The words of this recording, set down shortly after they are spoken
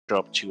show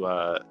up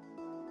to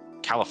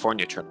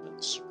California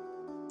tournaments.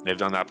 They've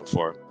done that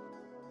before.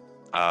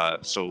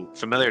 So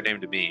familiar name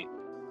to me.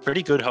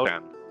 Pretty good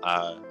Hodan.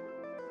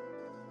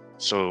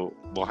 So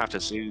we'll have to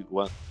see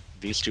what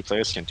these two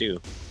players can do.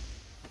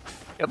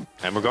 Yep.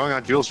 And we're going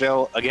on Jules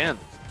Vale again.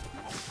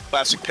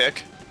 Classic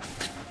pick.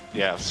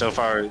 Yeah, so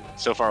far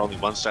only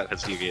one set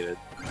has deviated.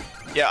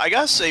 Yeah, I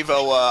gotta say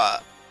though,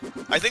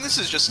 I think this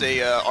is just a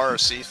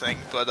RRC thing,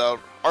 but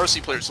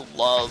RRC players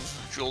love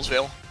Jules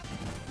Vale.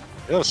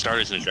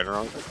 Starters in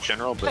general,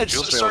 but Yeah,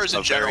 Jules Vale starters is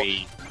in general.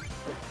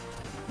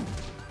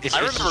 I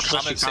remember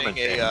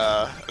commenting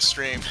a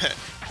stream,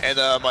 and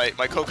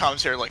my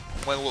co-commentator like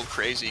went a little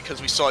crazy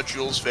because we saw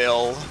Jules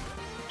Vale,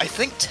 I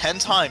think 10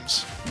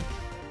 times.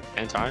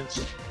 10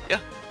 times? Yeah.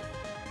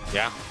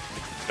 Yeah.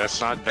 That's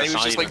not. That's and he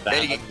was just not like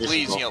begging,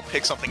 please,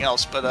 pick something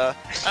else. But I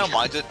don't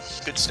mind it.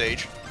 Good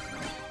stage.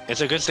 It's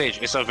a good stage.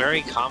 It's a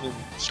very common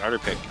starter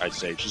pick, I'd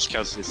say, just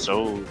because it's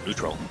so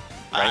neutral.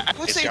 Right? I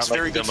would say it's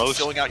very good for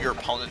filling out your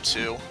opponent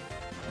too.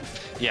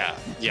 Yeah,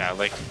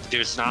 like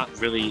there's not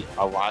really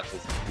a lot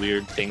of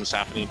weird things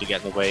happening to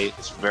get in the way.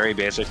 It's very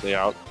basic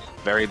layout,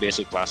 very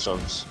basic blast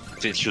zones.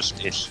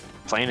 It's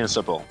plain and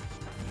simple.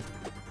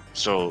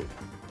 So,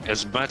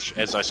 as much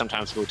as I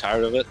sometimes grow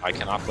tired of it, I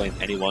cannot blame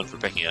anyone for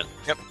picking it.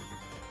 Yep.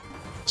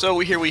 So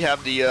here we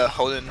have the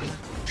Hodan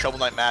Shovel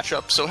Knight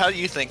matchup. So how do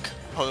you think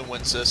Hodan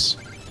wins this?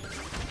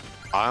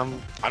 I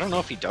don't know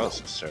if he does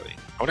necessarily.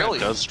 Hodan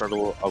does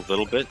struggle a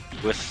little bit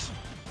with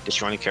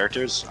destroying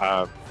characters.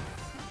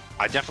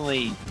 I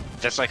definitely,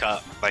 that's like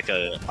a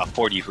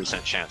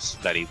 40% chance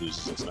that he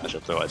loses this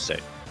matchup, though, I'd say,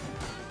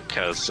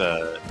 because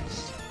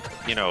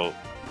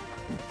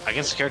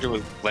against a character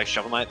with like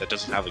Shovel Knight that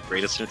doesn't have the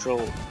greatest neutral,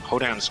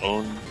 Hodan's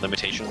own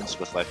limitations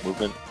with like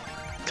movement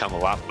become a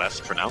lot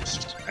less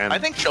pronounced. And I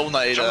think Shovel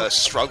Knight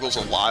struggles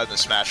a lot in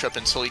this matchup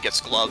until he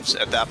gets gloves.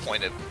 At that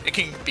point, it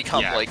can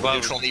become like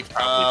neutral,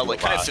 like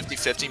kind of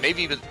 50-50,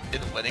 maybe even in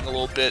winning a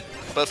little bit.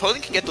 But if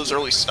Hodan can get those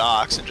early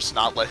stocks and just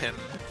not let him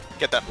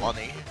get that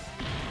money.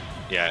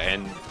 Yeah,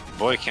 and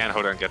boy can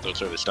Hodan get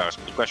those early stocks,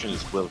 but the question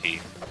is, will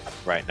he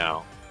right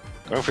now?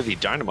 Going for the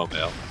Dynamo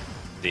Mail.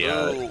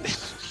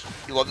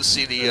 You love to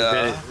see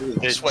the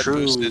sweat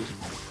boosted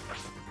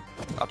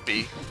up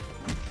B.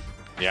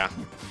 Yeah,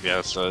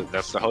 so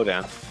that's the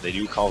Hodan. They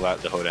do call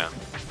that the Hodan.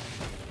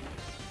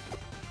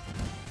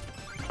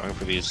 Going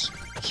for these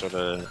sort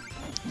of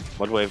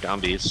one wave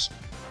down Bs.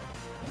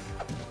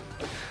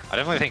 I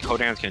definitely think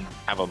Hodan can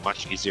have a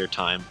much easier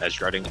time as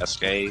guarding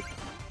SK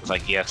with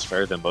like EX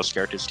fair than most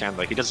characters can.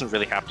 Like he doesn't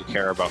really have to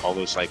care about all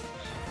those like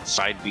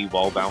side B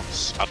wall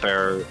bounce, up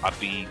air, up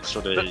B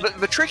sort of.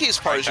 The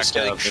trickiest part is just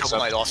getting Shovel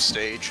Knight off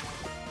stage.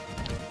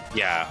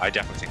 Yeah, I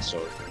definitely think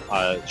so.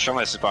 Shovel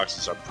Knight's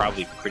boxes are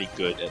probably pretty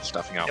good at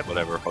stuffing out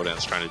whatever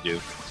Hodan's trying to do.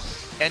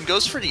 And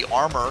goes for the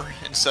armor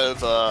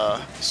instead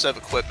of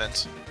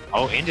equipment.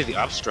 Oh, into the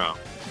upstrong.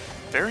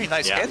 Very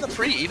nice. Yeah. And the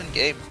pretty even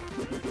game.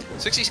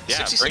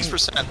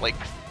 66%, like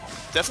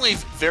definitely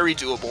very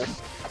doable.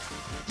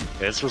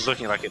 Yeah, this was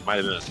looking like it might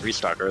have been a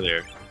 3-stock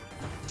earlier.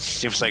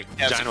 Seems like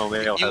Dynamo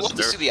Mail has love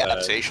to see the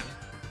adaptation.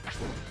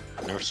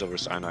 Nerf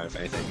SilverCyanide, if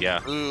anything.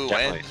 Yeah, ooh,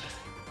 definitely.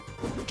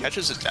 And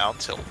catches it down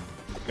tilt.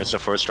 It's a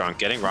 4-strong,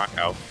 getting rock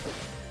out.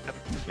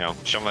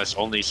 Shovel Knight's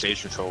only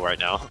stage control right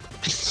now.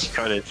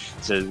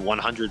 It's a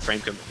 100 frame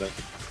commitment.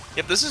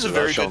 Yep, this is a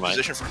very good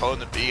position for Hodan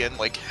to be in.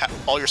 Like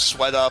all your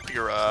sweat up,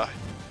 your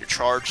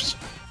charged.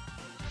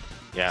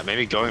 Yeah,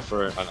 maybe going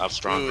for an up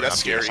strong or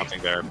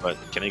something there, but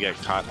can he get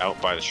caught out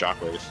by the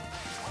shockwave?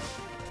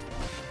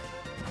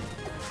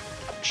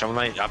 Shovel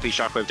Knight up B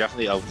shockwave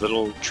definitely a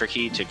little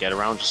tricky to get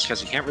around just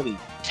because you can't really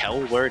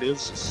tell where it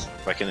is. It's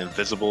like an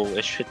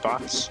invisible-ish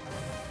hitbox.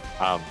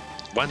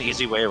 One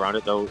easy way around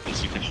it though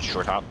is you can just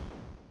short hop.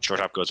 Short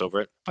hop goes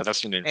over it, but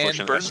that's an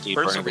unfortunate SD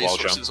burning the wall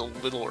jump. Is a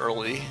little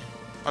early,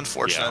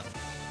 unfortunate. Yeah.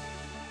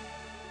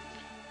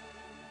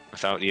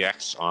 Without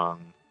EX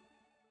on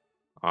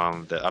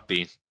the up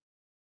B,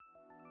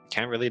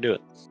 can't really do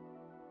it.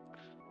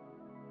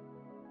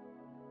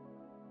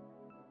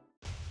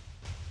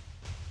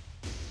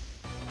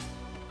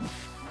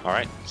 All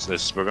right, so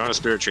we're going to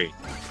Spirit Tree.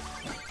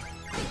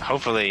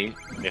 Hopefully,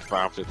 if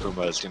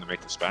biopticpuma is going to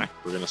make this back,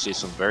 we're going to see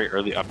some very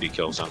early up B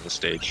kills on this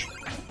stage.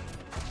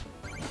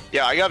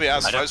 Yeah, I gotta be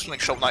honest, if I was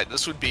playing Shovel Knight,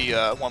 this would be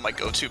one of my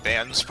go-to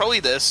bans. Probably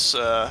this,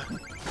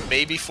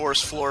 maybe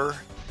Forest Floor,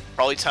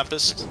 probably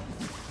Tempest.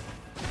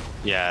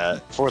 Yeah,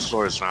 Forest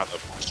Floor is not a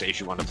stage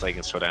you want to play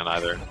against Hodan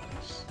either.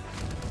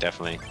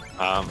 Definitely.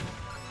 I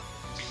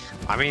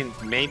mean,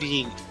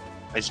 maybe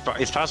it's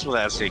possible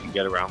that SK can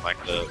get around like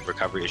the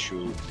recovery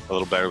issue a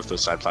little better with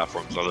those side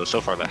platforms, although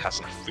so far that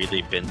hasn't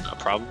really been a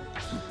problem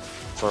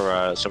for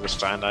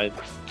SilverCyanide,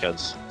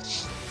 because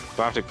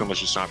biopticpuma's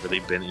just not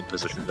really been in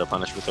position to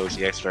punish with those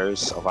EX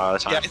fairs a lot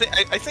of the time.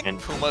 Yeah, I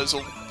think Puma's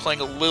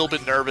playing a little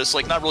bit nervous,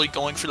 like not really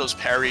going for those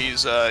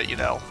parries,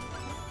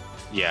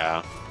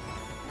 Yeah.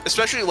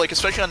 Especially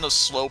on those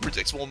slow,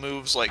 predictable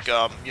moves, like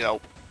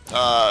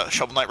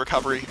Shovel Knight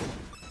recovery.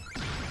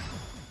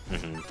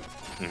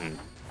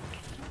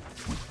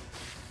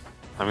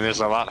 I mean,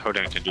 there's a lot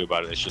Hodan can do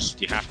about it. It's just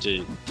you have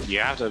to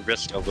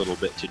risk a little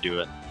bit to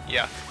do it.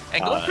 Yeah,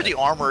 and going for the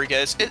armor,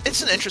 guys,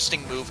 it's an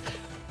interesting move.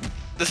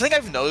 The thing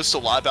I've noticed a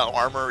lot about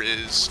armor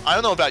is, I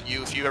don't know about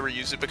you if you ever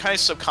use it, but kind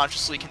of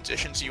subconsciously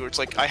conditions you. Where it's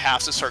like I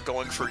have to start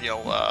going for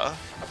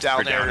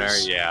down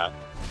airs. Yeah.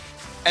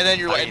 And then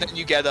and then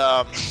you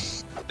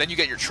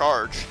get your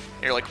charge.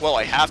 And you're like, well,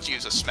 I have to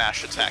use a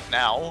smash attack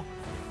now.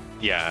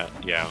 Yeah,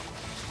 yeah.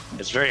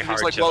 It's very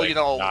hard. It's like,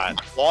 well, I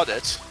bought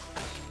it.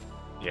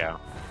 Yeah.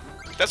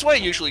 That's why I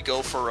usually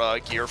go for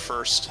gear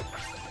first,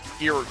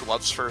 gear or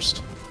gloves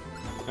first.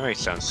 That makes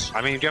sense.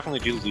 I mean, you definitely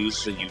do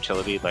lose the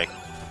utility. Like,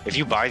 if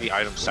you buy the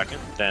item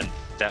second, then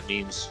that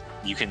means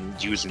you can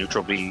use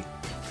neutral B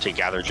to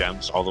gather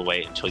gems all the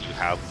way until you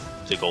have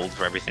the gold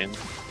for everything.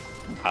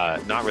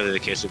 Not really the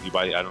case if you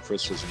buy the item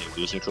first, because then you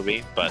lose neutral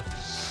B, but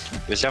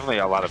there's definitely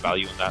a lot of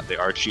value in that. They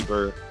are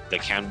cheaper. They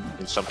can,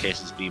 in some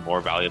cases, be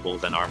more valuable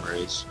than armor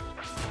is.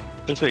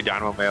 Simply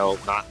Dynamo Mail,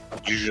 not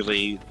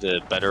usually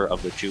the better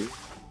of the two,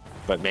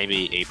 but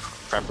maybe a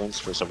preference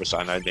for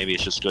SilverCyanide. Maybe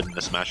it's just good in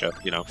this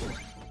matchup, you know?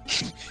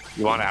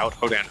 You want to out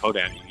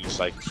Hodan, you use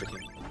like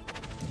freaking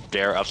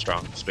Bear up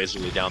strong. It's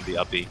basically down the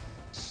up B.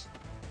 It's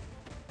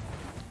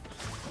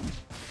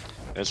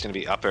going to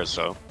be up air,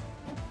 so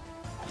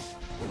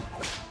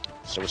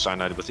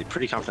SilverCyanide with a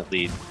pretty confident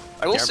lead.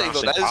 I will say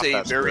though, that is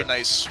a very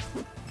nice.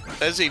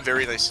 That is a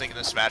very nice thing in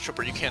this matchup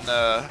where you can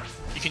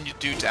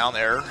do down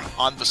air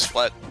on the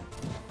sweat.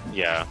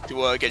 Yeah.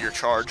 To get your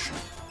charge.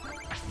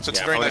 So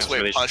it's a very nice way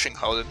of punishing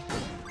Hodan.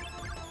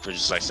 For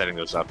just like setting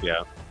those up,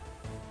 yeah.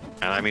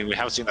 And I mean, we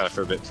haven't seen that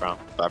for a bit from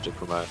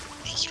biopticpuma,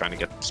 just trying to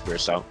get the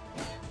spears out.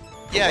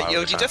 Yeah,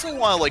 you definitely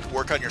want to like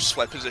work on your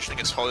sweat position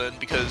against Hodan,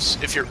 because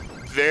if you're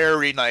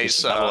very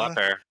nice up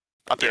air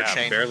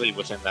chain, barely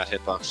within that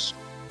hitbox.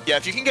 Yeah,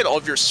 if you can get all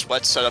of your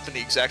sweat set up in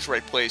the exact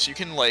right place, you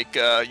can like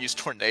use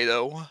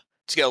Tornado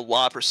to get a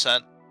lot of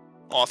percent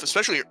off,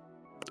 especially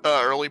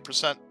early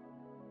percent.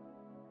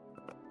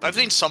 I've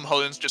seen some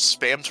Hodans just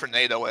spam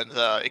Tornado, and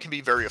it can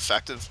be very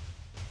effective.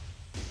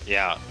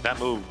 Yeah, that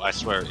move, I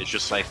swear, it's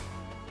just like,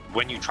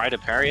 when you try to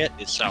parry it,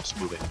 it stops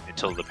moving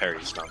until the parry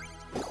is done.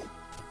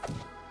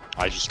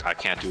 I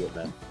can't do it,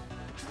 man.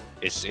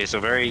 It's a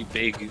very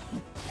big,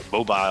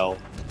 mobile,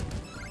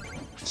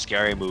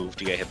 scary move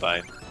to get hit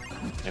by.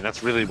 And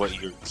that's really what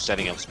you're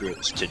setting up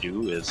spirits to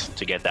do, is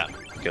to get that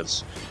move,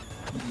 because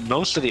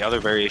most of the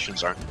other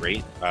variations aren't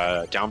great.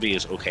 Down B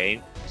is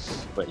okay,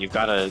 but you've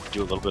got to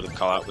do a little bit of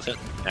call out with it,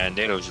 and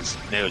Nato's just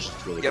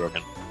really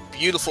broken.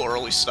 Beautiful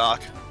early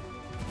stock.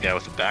 Yeah,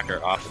 with the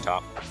backer off the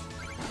top.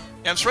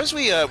 Yeah, I'm surprised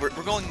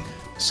we're going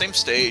same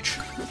stage.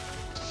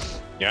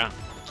 Yeah,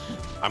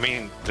 I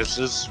mean,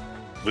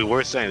 we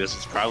were saying this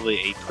is probably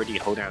a pretty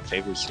Hodan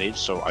favored stage,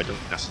 so I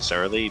don't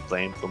necessarily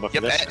blame Puma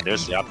for this. And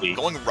there's the up B.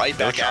 Going right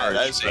back at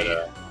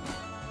it.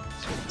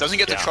 Doesn't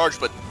get the charge,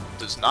 but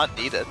does not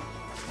need it.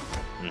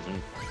 Mm-hmm.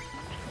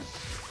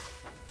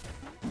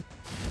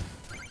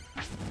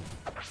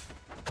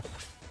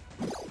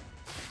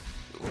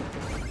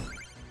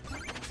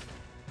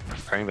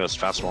 Pairing those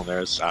fastball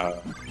nairs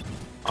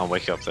on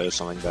Wake Up, that is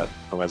something that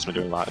Hodan's been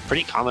doing a lot. A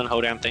pretty common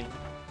Hodan thing,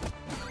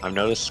 I've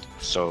noticed,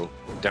 so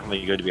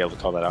definitely good to be able to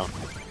call that out.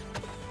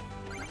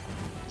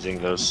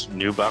 Using those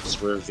new buffs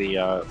for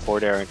the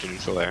forward air into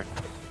neutral air.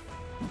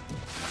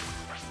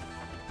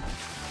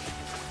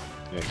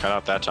 Yeah, cut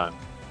out that time.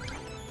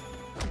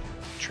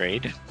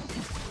 Trade.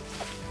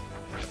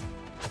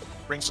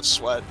 Brings the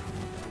sweat.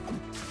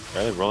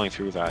 Really rolling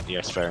through that,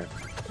 yes, fair.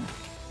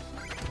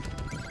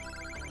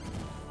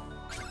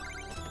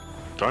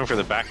 Going for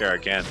the back air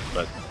again,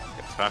 but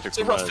it's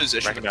a rough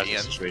position to be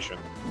in. Situation.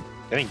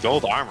 Getting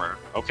gold armor,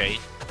 okay.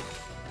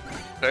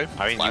 Okay.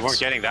 I mean, you weren't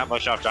getting that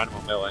much off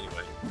Dynamo Mill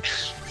anyway.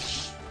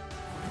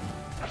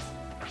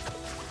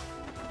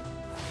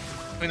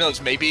 Who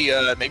knows? Maybe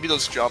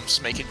those jumps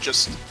make it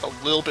just a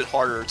little bit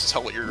harder to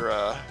tell what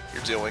you're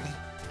doing.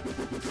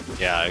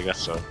 Yeah, I guess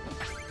so.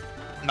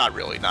 Not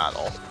really, not at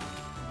all.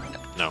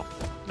 No,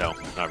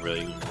 not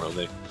really. Even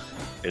really.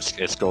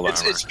 It's gold armor.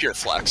 It's pure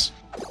flex.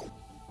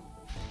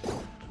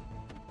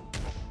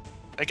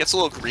 It gets a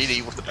little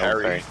greedy with the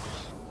parry. Okay.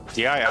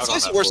 DI out That's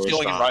always the worst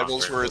feeling in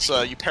Rivals, where it's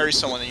you parry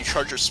someone and you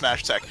charge your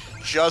smash attack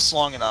just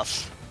long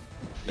enough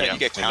that you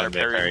get counter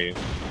parry.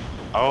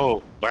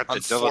 Oh, but the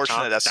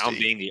unfortunate down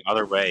being the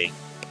other way.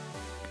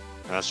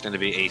 That's going to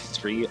be a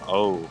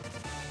 3-0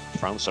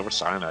 from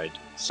SilverCyanide,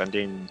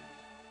 sending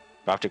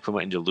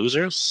biopticpuma into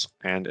losers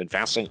and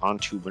advancing on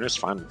to winners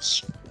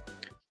finals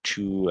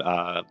to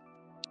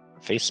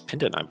face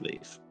Pinden, I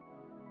believe.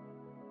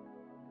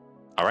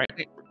 All right.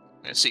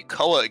 I see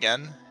Koa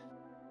again.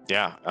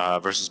 Yeah,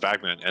 versus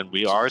Bagman, and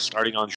we are starting on